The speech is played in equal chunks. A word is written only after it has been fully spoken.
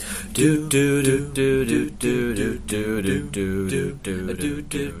Welcome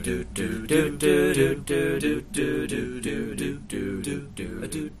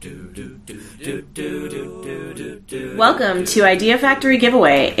to Idea Factory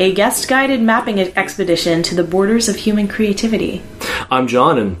Giveaway, a guest-guided mapping expedition to the borders of human creativity. I'm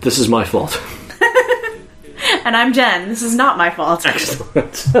John, and this is my fault. And I'm Jen. This is not my fault.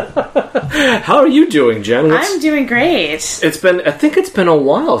 Excellent. How are you doing, Jen? I'm doing great. I think it's been a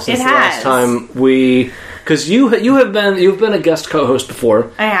while since the last time because you've been a guest co-host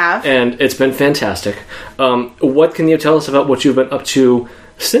before. I have, and it's been fantastic. What can you tell us about what you've been up to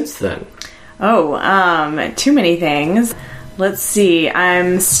since then? Too many things. Let's see.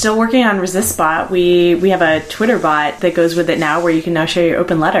 I'm still working on ResistBot. We have a Twitter bot that goes with it now where you can now share your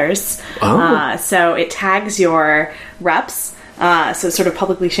open letters. Oh. So it tags your reps. So it sort of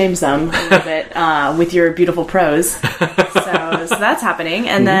publicly shames them a little bit with your beautiful prose. So that's happening.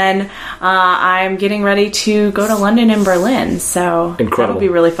 And then I'm getting ready to go to London and Berlin. So that'll be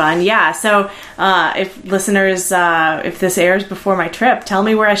really fun. Yeah. So if listeners, if this airs before my trip, tell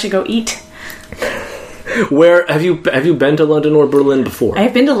me where I should go eat. Where have you been to London or Berlin before?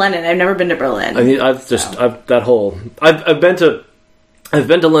 I've been to London. I've never been to Berlin. I mean, I've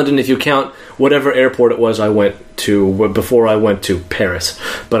been to London if you count whatever airport it was I went to before I went to Paris,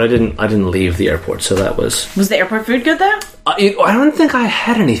 but I didn't leave the airport, so that was. Was the airport food good though? I don't think I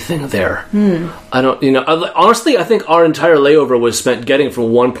had anything there. I don't, honestly, I think our entire layover was spent getting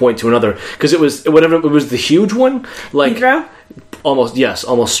from one point to another because it was the huge one, like Heathrow. Almost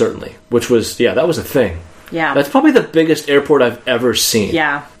certainly. Which was that was a thing. Yeah, that's probably the biggest airport I've ever seen.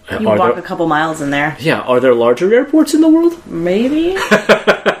 Yeah. You walk a couple miles in there. Yeah, are there larger airports in the world? Maybe.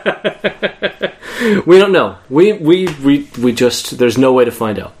 We don't know. We just there's no way to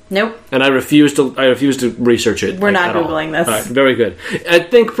find out. Nope. And I refuse to research it. We're not Googling this. All right, very good. I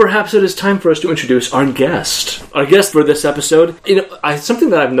think perhaps it is time for us to introduce our guest. Our guest for this episode. Something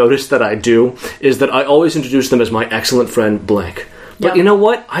that I've noticed that I do is that I always introduce them as my excellent friend blank. But You know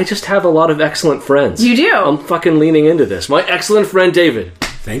what? I just have a lot of excellent friends. You do. I'm fucking leaning into this. My excellent friend David.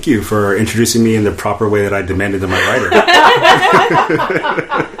 Thank you for introducing me in the proper way that I demanded of my writer.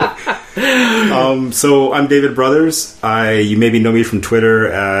 So I'm David Brothers. You maybe know me from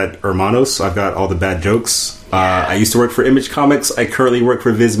Twitter at Hermanos. I've got all the bad jokes. I used to work for Image Comics. I currently work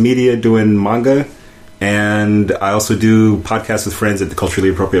for Viz Media doing manga. And I also do podcasts with friends at the Culturally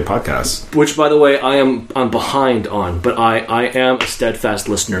Appropriate Podcast. Which, by the way, I'm behind on, but I am a steadfast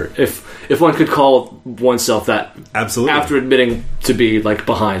listener. If one could call oneself that. Absolutely. After admitting to be,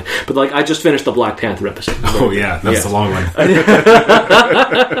 behind. But, I just finished the Black Panther episode. Oh, yeah. That's the long one.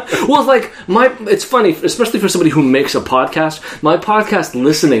 Well, it's funny, especially for somebody who makes a podcast, my podcast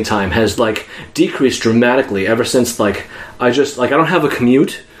listening time has, decreased dramatically ever since, I don't have a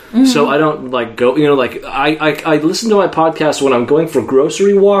commute. Mm-hmm. So I don't go, I listen to my podcast when I'm going for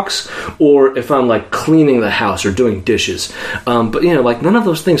grocery walks or if I'm cleaning the house or doing dishes. But none of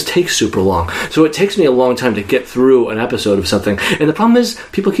those things take super long. So it takes me a long time to get through an episode of something. And the problem is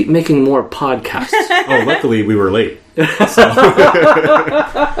people keep making more podcasts. Oh, luckily we were late. But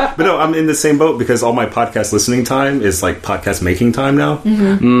no, I'm in the same boat because all my podcast listening time is podcast making time now.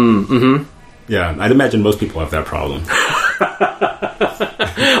 Mm-hmm. Mm-hmm. Yeah, I'd imagine most people have that problem.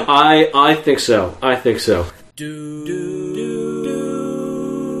 I think so.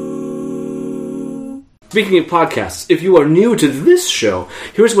 Speaking of podcasts, if you are new to this show,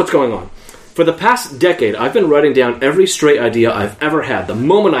 here's what's going on. For the past decade, I've been writing down every stray idea I've ever had, the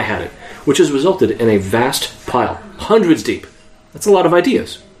moment I had it, which has resulted in a vast pile, hundreds deep. That's a lot of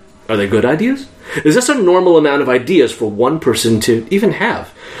ideas. Are they good ideas? Is this a normal amount of ideas for one person to even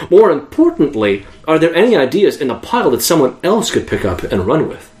have? More importantly, are there any ideas in the pile that someone else could pick up and run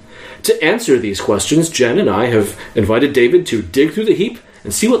with? To answer these questions, Jen and I have invited David to dig through the heap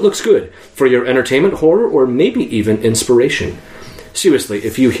and see what looks good for your entertainment, horror, or maybe even inspiration. Seriously,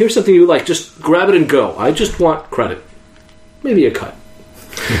 if you hear something you like, just grab it and go. I just want credit. Maybe a cut.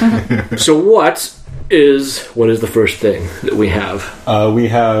 So what is the first thing that we have? We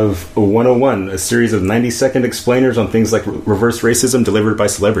have 101, a series of 90-second explainers on things like reverse racism delivered by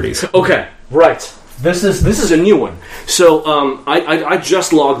celebrities. Okay, right. This is a new one. So I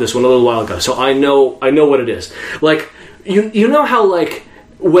just logged this one a little while ago, so I know what it is. You know how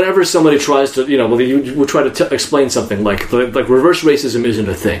whenever somebody tries to, you will try to explain something like reverse racism isn't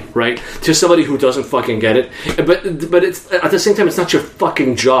a thing, right? To somebody who doesn't fucking get it, but it's at the same time it's not your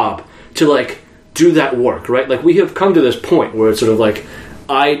fucking job to do that work, right? We have come to this point where it's sort of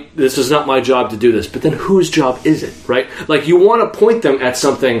this is not my job to do this, but then whose job is it, right? You want to point them at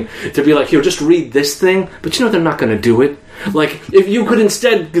something to be here, just read this thing, but they're not going to do it. Like, if you could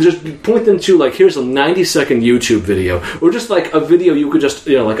instead just point them to, like, here's a 90-second YouTube video, or just, like, a video you could just,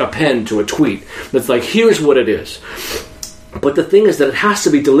 like, append to a tweet that's like, here's what it is. But the thing is that it has to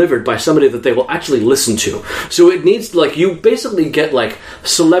be delivered by somebody that they will actually listen to. So it needs, like, you basically get, like,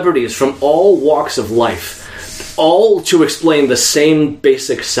 celebrities from all walks of life, all to explain the same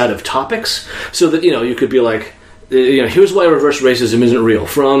basic set of topics, so that, you could be like, here's why reverse racism isn't real,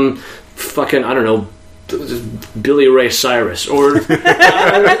 from fucking, I don't know, Billy Ray Cyrus, or like,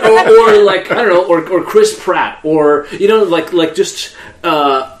 I don't know, or Chris Pratt, or like just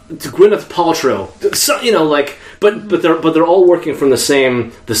Gwyneth Paltrow. So, but they're all working from the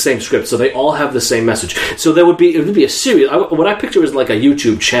same script, so they all have the same message. So it would be a series. What I picture is like a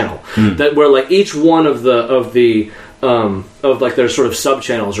YouTube channel that where like each one of like their sort of sub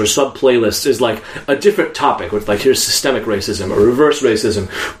channels or sub playlists is like a different topic, with like here's systemic racism or reverse racism,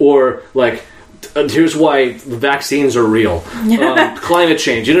 or like here's why vaccines are real, climate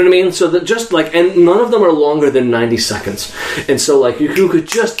change, you know what I mean? So that just like, and none of them are longer than 90 seconds, and so like you could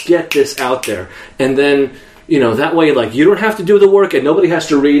just get this out there, and then that way, like, you don't have to do the work and nobody has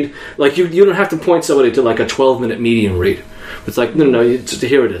to read. Like, you don't have to point somebody to, like, a 12-minute medium read. It's like, no,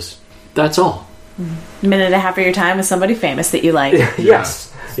 here it is. That's all. A minute and a half of your time with somebody famous that you like.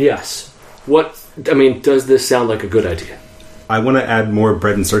 Yes. Does this sound like a good idea? I want to add more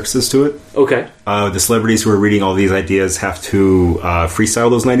bread and circuses to it. Okay. The celebrities who are reading all these ideas have to freestyle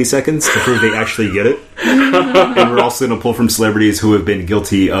those 90 seconds to prove they actually get it. And we're also going to pull from celebrities who have been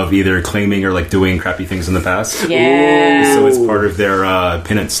guilty of either claiming or like doing crappy things in the past. Yeah. So it's part of their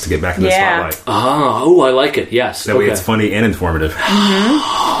penance to get back in the spotlight. Oh, I like it. Yes. That way it's funny and informative.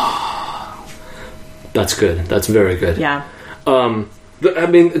 That's good. That's very good. Yeah.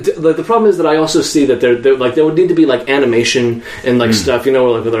 The problem is that I also see that there would need to be like animation and like stuff, like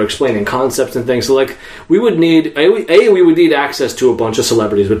where they're explaining concepts and things. So like we would need we would need access to a bunch of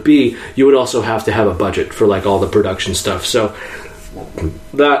celebrities, but B, you would also have to have a budget for like all the production stuff. So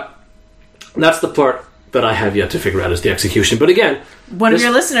that's the part that I have yet to figure out is the execution. But again, one of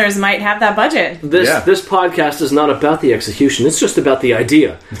your listeners might have that budget. This podcast is not about the execution. It's just about the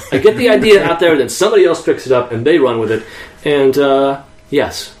idea. I get the idea out there, then somebody else picks it up and they run with it. And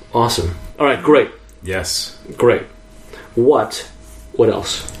yes, awesome. All right, great. Yes, great. What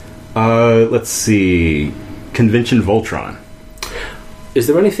else? Let's see. Convention Voltron. Is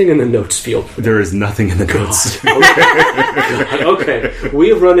there anything in the notes field? There is nothing in the notes. Okay.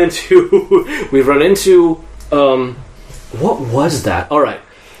 We've run into what was that? All right.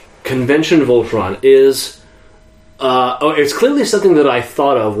 Convention Voltron is it's clearly something that I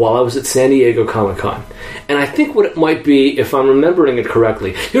thought of while I was at San Diego Comic-Con. And I think what it might be, if I'm remembering it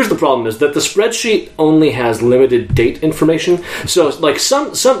correctly, here's the problem, is that the spreadsheet only has limited date information. So like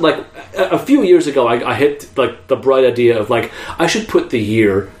some like a few years ago I hit like the bright idea of like I should put the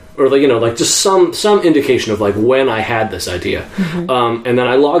year, or like like just some indication of like when I had this idea, and then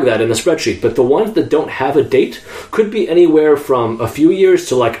I log that in the spreadsheet. But the ones that don't have a date could be anywhere from a few years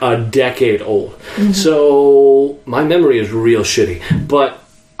to like a decade old. So my memory is real shitty. But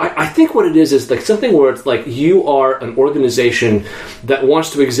I think what it is like something where it's like you are an organization that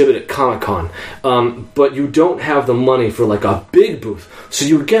wants to exhibit at Comic-Con, but you don't have the money for like a big booth. So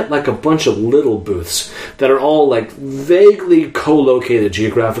you get like a bunch of little booths that are all like vaguely co-located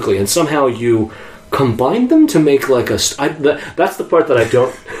geographically, and somehow you combine them to make like a. That's the part that I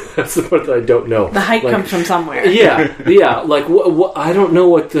don't. That's the part that I don't know. The hype comes from somewhere. Yeah. Like what I don't know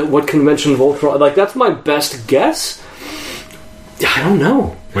what Convention Voltron. Like that's my best guess. I don't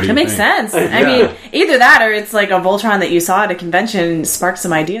know. It makes sense. I mean, either that or it's like a Voltron that you saw at a convention sparked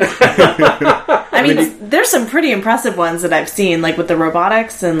some ideas. I mean, there's some pretty impressive ones that I've seen, like with the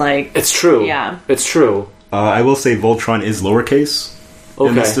robotics and like... It's true. Yeah. It's true. I will say Voltron is lowercase. Okay.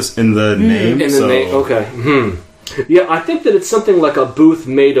 And it's just in the name. In the name, okay. Yeah, I think that it's something like a booth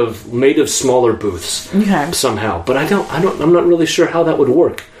made of smaller booths. Okay. Somehow. But I'm not really sure how that would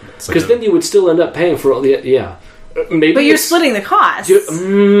work. Because then you would still end up paying for all the... Yeah. Maybe but you're splitting the costs. But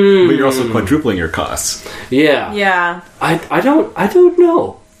you're also quadrupling your costs. Yeah. Yeah. I don't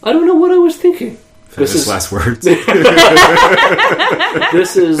know. I don't know what I was thinking. Famous last words.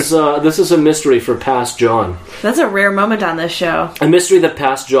 This is a mystery for past John. That's a rare moment on this show. A mystery that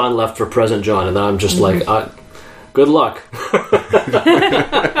past John left for present John, and I'm just like, good luck.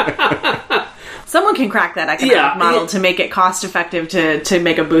 Someone can crack that economic model to make it cost effective to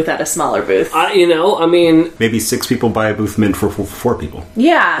make a booth at a smaller booth. Maybe 6 people buy a booth meant for 4 people.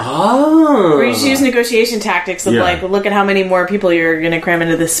 Yeah. Oh. Or you just use negotiation tactics of like, look at how many more people you're going to cram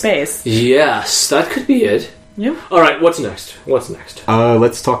into this space. Yes, that could be it. Yep. All right, what's next?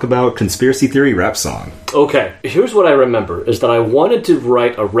 Let's talk about conspiracy theory rap song. Okay, here's what I remember, is that I wanted to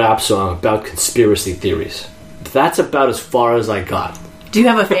write a rap song about conspiracy theories. That's about as far as I got. Do you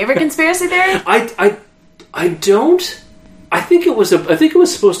have a favorite conspiracy theory? I don't. I think it was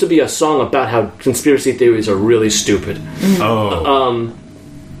supposed to be a song about how conspiracy theories are really stupid. Oh.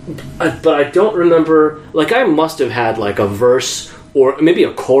 But I don't remember. Like, I must have had like a verse or maybe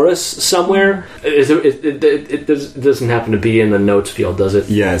a chorus somewhere. It doesn't happen to be in the notes field, does it?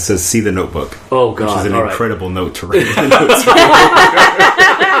 Yeah, it says "See the Notebook." Oh God! Which is an all incredible note to write in the notes field.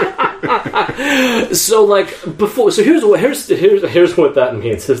 So like before, so here's what that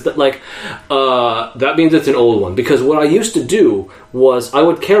means is that like that means it's an old one, because what I used to do was I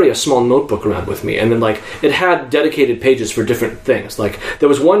would carry a small notebook around with me, and then like it had dedicated pages for different things. Like there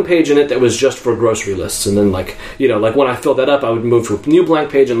was one page in it that was just for grocery lists, and then like like when I filled that up, I would move to a new blank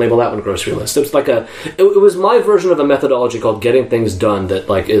page and label that one grocery list. It was like it was my version of a methodology called getting things done that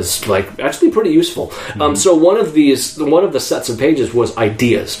like is like actually pretty useful. Mm-hmm. So one of the sets of pages was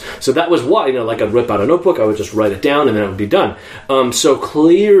ideas. So that was why like I'd rip out a notebook, I would just write it down, and then it would be done. So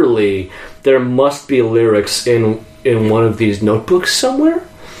clearly there must be lyrics in one of these notebooks somewhere,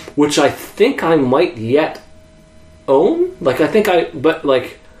 which I think I might yet own. Like I don't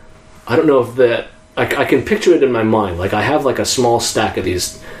know if that I can picture it in my mind. Like I have like a small stack of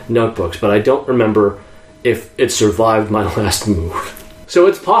these notebooks, but I don't remember if it survived my last move. So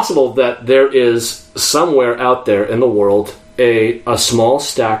it's possible that there is somewhere out there in the world a small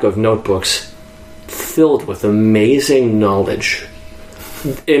stack of notebooks filled with amazing knowledge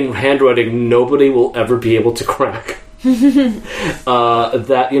in handwriting nobody will ever be able to crack.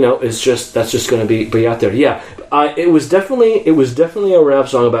 That is that's just going to be out there. Yeah, it was definitely a rap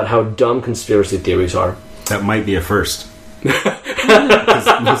song about how dumb conspiracy theories are. That might be a first.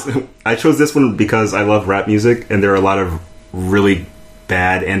 I chose this one because I love rap music, and there are a lot of really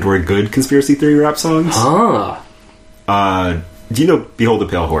bad and or good conspiracy theory rap songs. Do you know "Behold the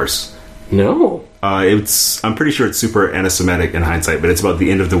Pale Horse"? No. I'm pretty sure it's super anti-Semitic in hindsight, but it's about the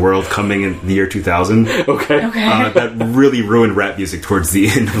end of the world coming in the year 2000. Okay. That really ruined rap music towards the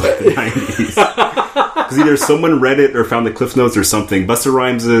end of like, the 90s. Because either someone read it or found the Cliff Notes or something. Busta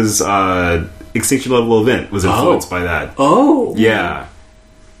Rhymes' Extinction Level Event was influenced by that. Oh. Yeah.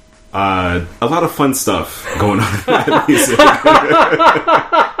 A lot of fun stuff going on in rap music.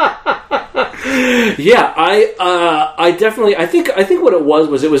 Yeah, I definitely I think what it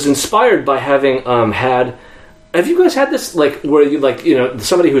was it was inspired by having have you guys had this like where you like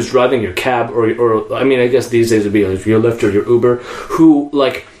somebody who's driving your cab or I mean I guess these days would be like your Lyft or your Uber, who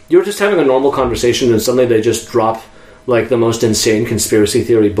like you're just having a normal conversation and suddenly they just drop like the most insane conspiracy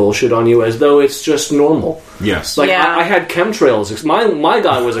theory bullshit on you as though it's just normal. Yes. Like yeah. I had chemtrails. My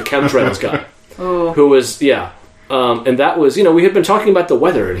guy was a chemtrails guy. Ooh. Who was and that was we had been talking about the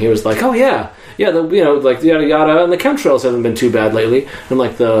weather, and he was like, oh yeah, like yada yada, and the chemtrails haven't been too bad lately. And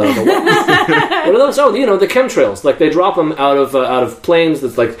like the what are those? Oh, the chemtrails. Like they drop them out of planes.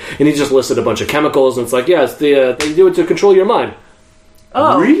 That's like, and he just listed a bunch of chemicals, and it's like, yeah, it's they do it to control your mind.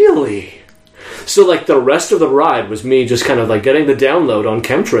 Oh, really? So like the rest of the ride was me just kind of like getting the download on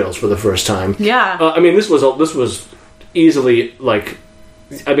chemtrails for the first time. Yeah. I mean, this was easily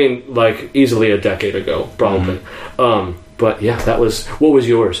easily a decade ago, probably. Mm-hmm. But yeah, that was. What was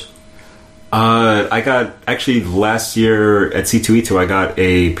yours? I got actually last year at C2E2. I got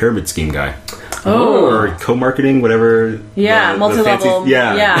a pyramid scheme guy. Oh. Or co-marketing, whatever. Yeah, multi-level.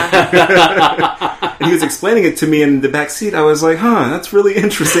 Yeah. And he was explaining it to me in the back seat. I was like, that's really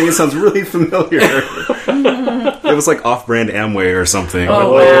interesting. It sounds really familiar. It was like off-brand Amway or something.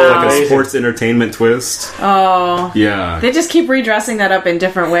 Oh, like wow. a sports entertainment twist. Oh. Yeah. They just keep redressing that up in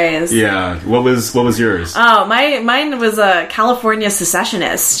different ways. Yeah. What was yours? Oh, mine was a California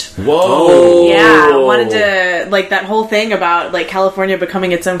secessionist. Whoa. Yeah, I wanted to, like, that whole thing about, like, California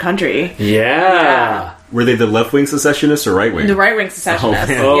becoming its own country. Yeah. Were they the left-wing secessionists or right-wing? The right-wing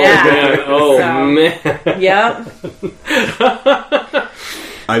secessionists. Oh, man. Man. Yep.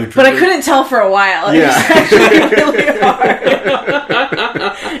 But I couldn't tell for a while. It was actually really hard.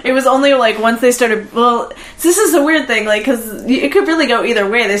 It was only like once they started. Well, this is a weird thing, like because it could really go either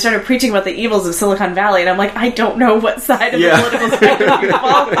way. They started preaching about the evils of Silicon Valley, and I'm like, I don't know what side of the political spectrum you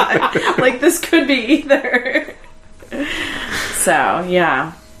fall on. Like this could be either. So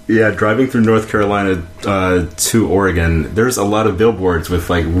yeah. Yeah, driving through North Carolina to Oregon, there's a lot of billboards with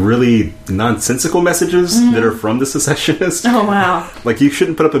like really nonsensical messages that are from the secessionists. Oh wow! Like you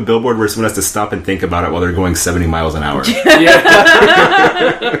shouldn't put up a billboard where someone has to stop and think about it while they're going 70 miles an hour. Yeah.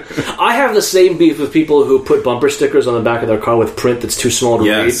 I have the same beef with people who put bumper stickers on the back of their car with print that's too small to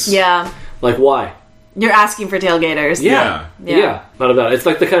read. Yeah. Like why? You're asking for tailgaters. Yeah. Not about it. It's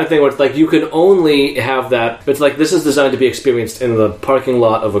like the kind of thing where it's like you can only have that. It's like this is designed to be experienced in the parking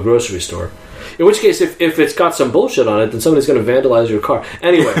lot of a grocery store. In which case, if it's got some bullshit on it, then somebody's going to vandalize your car.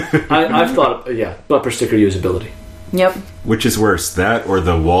 Anyway, I've thought, bumper sticker usability. Yep. Which is worse, that or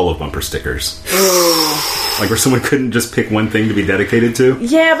the wall of bumper stickers? Like where someone couldn't just pick one thing to be dedicated to?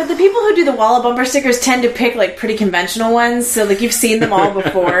 Yeah, but the people who do the wall of bumper stickers tend to pick like pretty conventional ones, so like you've seen them all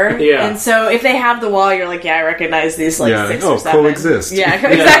before. Yeah. And so if they have the wall, you're like, I recognize these like 6 or 7. Coexist. Yeah,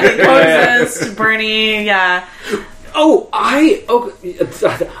 exactly. Coexist, Bernie, yeah. I've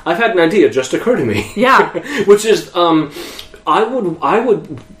had an idea just occur to me. Yeah. Which is, I would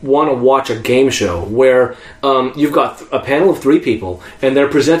want to watch a game show where you've got a panel of 3 people and they're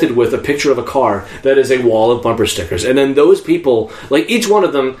presented with a picture of a car that is a wall of bumper stickers, and then those people, like each one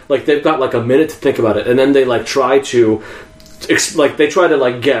of them, like they've got like a minute to think about it, and then they like try to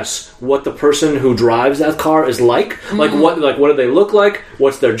guess what the person who drives that car is like. Like what do they look like?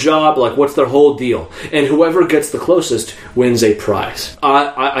 What's their job? Like what's their whole deal? And whoever gets the closest wins a prize.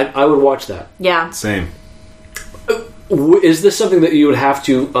 I would watch that. Yeah. Same. Is this something that you would have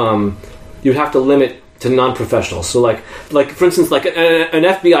to limit to non-professionals? So like for instance, like an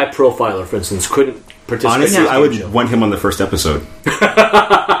FBI profiler, for instance, couldn't participate. Honestly, I would want him on the first episode. Just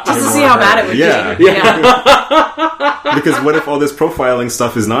to see how bad it would be. Yeah. Because what if all this profiling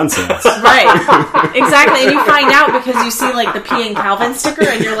stuff is nonsense? Right. Exactly. And you find out because you see like the P and Calvin sticker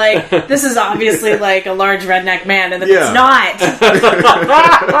and you're like, this is obviously like a large redneck man, and then it's not.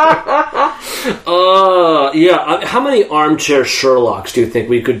 How many armchair Sherlocks do you think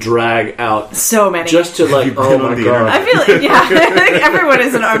we could drag out? So many. Just to like, oh my god. I feel like, I think everyone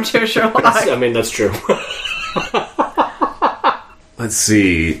is an armchair Sherlock. I mean, that's true. Let's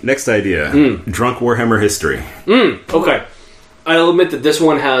see. Next idea. Drunk Warhammer history. Okay. I'll admit that this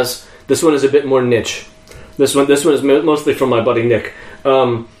one is a bit more niche. This one is mostly from my buddy Nick.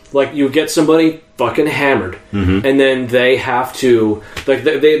 Like you get somebody fucking hammered, and then they have to like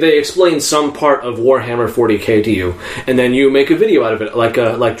they explain some part of Warhammer 40k to you, and then you make a video out of it,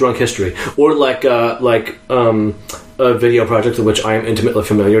 like Drunk History, or like a video project of which I am intimately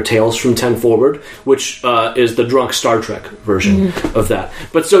familiar, Tales from 10 Forward, which is the drunk Star Trek version of that.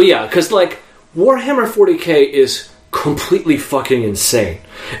 But so yeah, because like Warhammer 40k is completely fucking insane,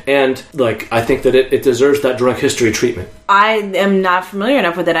 and like I think that it deserves that Drunk History treatment. I am not familiar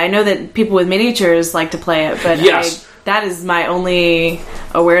enough with it. I know that people with miniatures like to play it, but yes. That is my only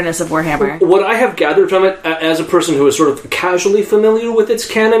awareness of Warhammer. What I have gathered from it, as a person who is sort of casually familiar with its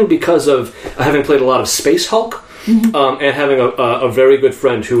canon because of having played a lot of Space Hulk, and having a very good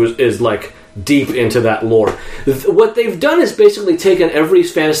friend who is like deep into that lore. What they've done is basically taken every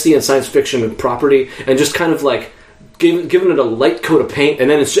fantasy and science fiction property and just kind of like given it a light coat of paint, and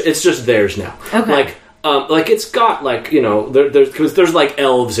then it's just theirs now. Okay. Like it's got like there's like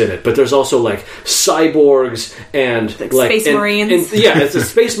elves in it, but there's also like cyborgs and like Space Marines. And, it's the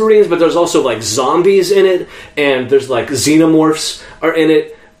Space Marines, but there's also like zombies in it, and there's like xenomorphs are in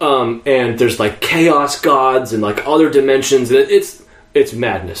it, and there's like chaos gods and like other dimensions, and it's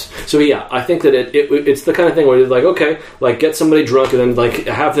madness. So yeah, I think that it's the kind of thing where you're like, okay, like get somebody drunk and then like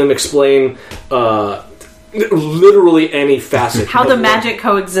have them explain literally any facet. How the magic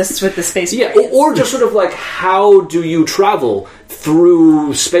coexists with the space. Yeah, or just sort of like, how do you travel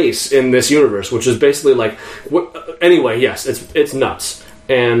through space in this universe, which is basically like... Anyway, yes, it's nuts.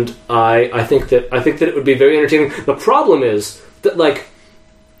 And I think that it would be very entertaining. The problem is that, like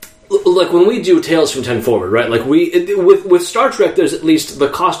when we do Tales from 10 Forward, right? Like with Star Trek, there's at least the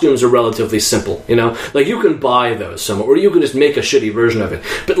costumes are relatively simple, you know? Like you can buy those somewhere, or you can just make a shitty version of it.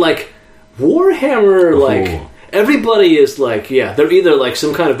 But like Warhammer, like everybody is like, they're either like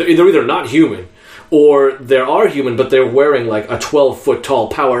some kind of they're either not human or they are human, but they're wearing like a 12-foot tall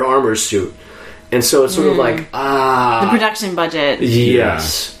power armor suit, and so it's sort of like the production budget.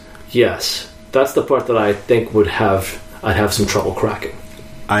 Yes, that's the part that I think I'd have some trouble cracking.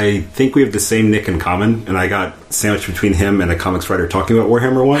 I think we have the same Nick in common, and I got sandwiched between him and a comics writer talking about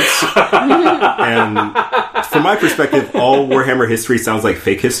Warhammer once. And from my perspective, all Warhammer history sounds like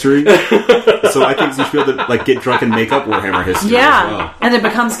fake history. So I think you should be able to like get drunk and make up Warhammer history. Yeah, as well. and it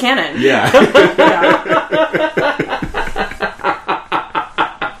becomes canon. Yeah.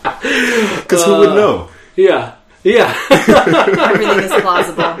 Because who would know? Yeah. Everything is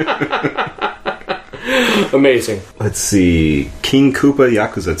plausible. Amazing. Let's see. King Koopa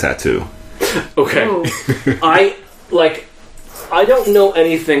Yakuza tattoo. Okay. I don't know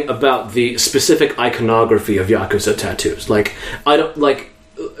anything about the specific iconography of Yakuza tattoos. Like, I don't, like,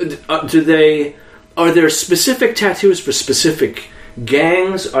 are there specific tattoos for specific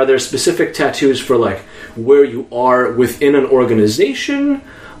gangs? Are there specific tattoos for like where you are within an organization?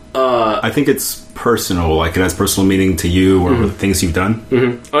 I think it's personal, like it has personal meaning to you or the things you've done.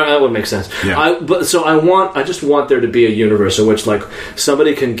 Mm-hmm. That would make sense. Yeah. I just want there to be a universe in which like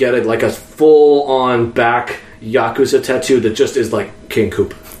somebody can get it like a full on back Yakuza tattoo that just is like King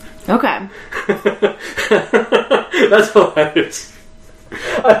Coop. Okay. That's all it is.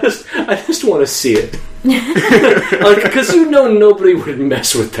 I just want to see it. Because nobody would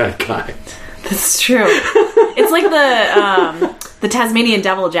mess with that guy. That's true. It's like the Tasmanian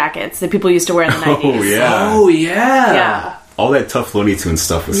Devil jackets that people used to wear in the 90s. Oh, yeah. Yeah. All that tough Looney Tunes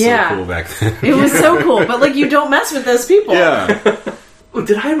stuff was so cool back then. It was so cool, but like you don't mess with those people. Yeah.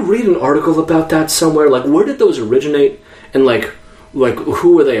 Did I read an article about that somewhere? Like, where did those originate? And like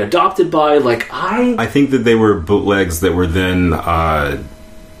who were they adopted by? Like, I think that they were bootlegs that were then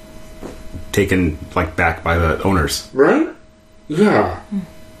taken like back by the owners. Right? Yeah.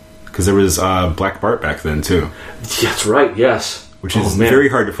 Because there was Black Bart back then too. That's right. Yes. Which is very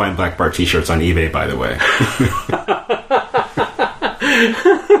hard to find Black Bart t-shirts on eBay, by the way.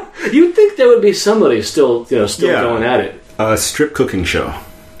 You'd think there would be somebody still going at it. A strip cooking show.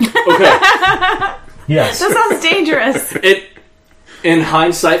 Okay. Yes. That sounds dangerous. In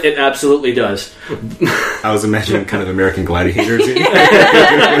hindsight, it absolutely does. I was imagining kind of American Gladiators.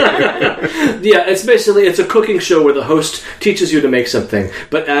 Yeah, it's a cooking show where the host teaches you to make something,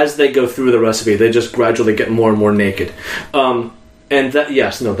 but as they go through the recipe, they just gradually get more and more naked. And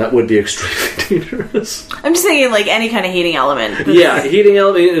that would be extremely dangerous. I'm just thinking like any kind of heating element. Yeah, heating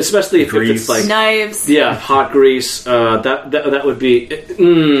element, especially if it's like knives. Yeah, hot grease. That would be.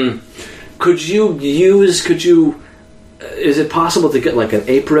 Could you? Is it possible to get like an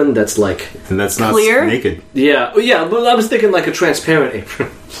apron that's like... And that's not clear? Naked. Yeah, but I was thinking like a transparent apron.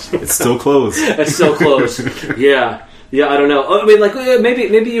 It's still closed. It's still closed. Yeah, I don't know. I mean, like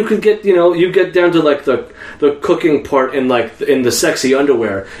maybe you could get you get down to like the cooking part in the sexy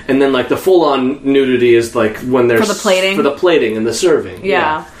underwear, and then like the full on nudity is like when they're for the plating and the serving.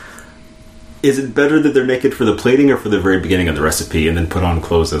 Yeah. Is it better that they're naked for the plating or for the very beginning of the recipe and then put on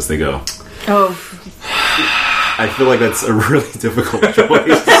clothes as they go? Oh. I feel like that's a really difficult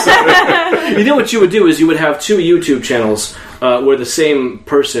choice. You know what you would do is you would have two YouTube channels where the same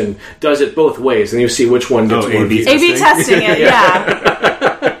person does it both ways, and you see which one gets more views. A/B testing it,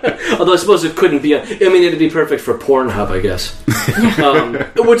 yeah. Although I suppose it couldn't be. It'd be perfect for Pornhub, I guess.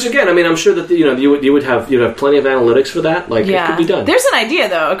 Which again, I mean, I'm sure that you would have plenty of analytics for that. Like it could be done. There's an idea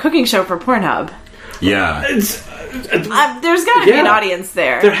though, a cooking show for Pornhub. Yeah. There's got to be an audience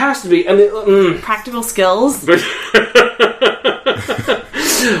there. There has to be. I mean, practical skills. The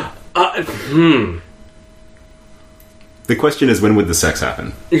question is, when would the sex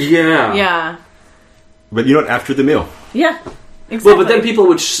happen? Yeah. Yeah. But after the meal. Yeah. Exactly. Well, but then people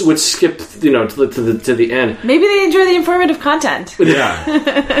would skip, to the end. Maybe they enjoy the informative content. Yeah.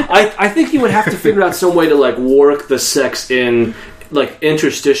 I think you would have to figure out some way to like work the sex in. Like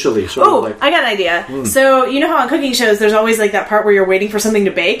interstitially, I got an idea. So you know how on cooking shows there's always like that part where you're waiting for something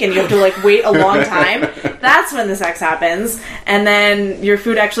to bake and you have to like wait a long time. That's when the sex happens, and then your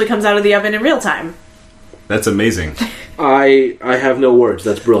food actually comes out of the oven in real time. That's amazing. I have no words.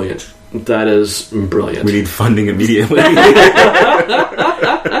 That's brilliant. That is brilliant. We need funding immediately.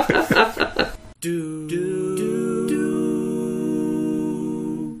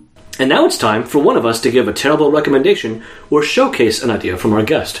 And now it's time for one of us to give a terrible recommendation or showcase an idea from our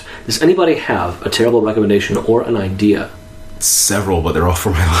guest. Does anybody have a terrible recommendation or an idea? Several, but they're all for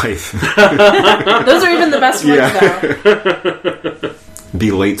my life. Those are even the best ones, though.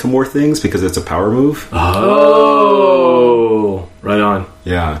 Be late to more things because it's a power move. Oh, right on.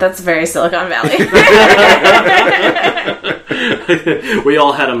 Yeah. That's very Silicon Valley. We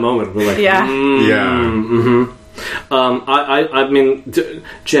all had a moment. We're like, Yeah. Mm-hmm. I mean,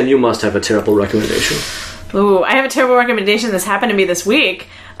 Jen, you must have a terrible recommendation. Ooh, I have a terrible recommendation that's happened to me this week.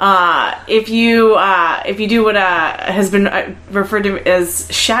 If you do what has been referred to as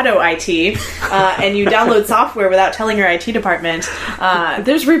shadow IT, and you download software without telling your IT department,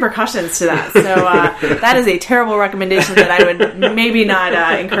 there's repercussions to that. So that is a terrible recommendation that I would maybe not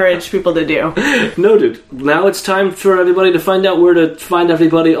encourage people to do. Noted. Now it's time for everybody to find out where to find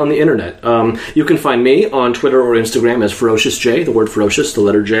everybody on the internet. You can find me on Twitter or Instagram as FerociousJ, the word ferocious, the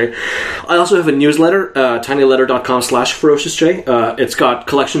letter J. I also have a newsletter, tinyletter.com/ferociousj. It's got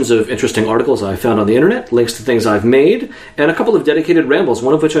collections of interesting articles I found on the internet, links to things I've made, and a couple of dedicated rambles,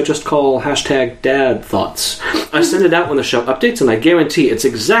 one of which I just call #DadThoughts. I send it out when the show updates, and I guarantee it's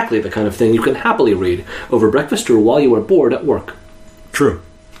exactly the kind of thing you can happily read over breakfast or while you are bored at work. True.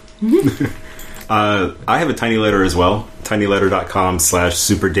 I have a tiny letter as well,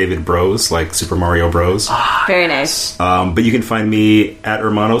 tinyletter.com/SuperDavidBros, like Super Mario Bros. Very nice. But you can find me at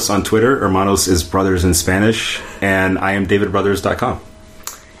Hermanos on Twitter. Hermanos is brothers in Spanish. And I am DavidBrothers.com.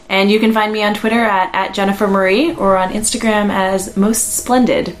 And you can find me on Twitter at Jennifer Marie or on Instagram as Most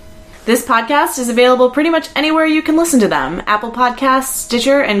Splendid. This podcast is available pretty much anywhere you can listen to them. Apple Podcasts,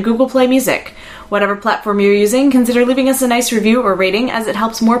 Stitcher, and Google Play Music. Whatever platform you're using, consider leaving us a nice review or rating, as it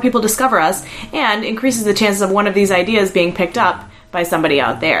helps more people discover us and increases the chances of one of these ideas being picked up by somebody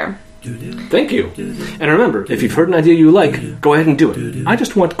out there. Thank you. And remember, if you've heard an idea you like, go ahead and do it. I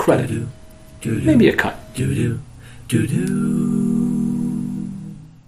just want credit. Maybe a cut.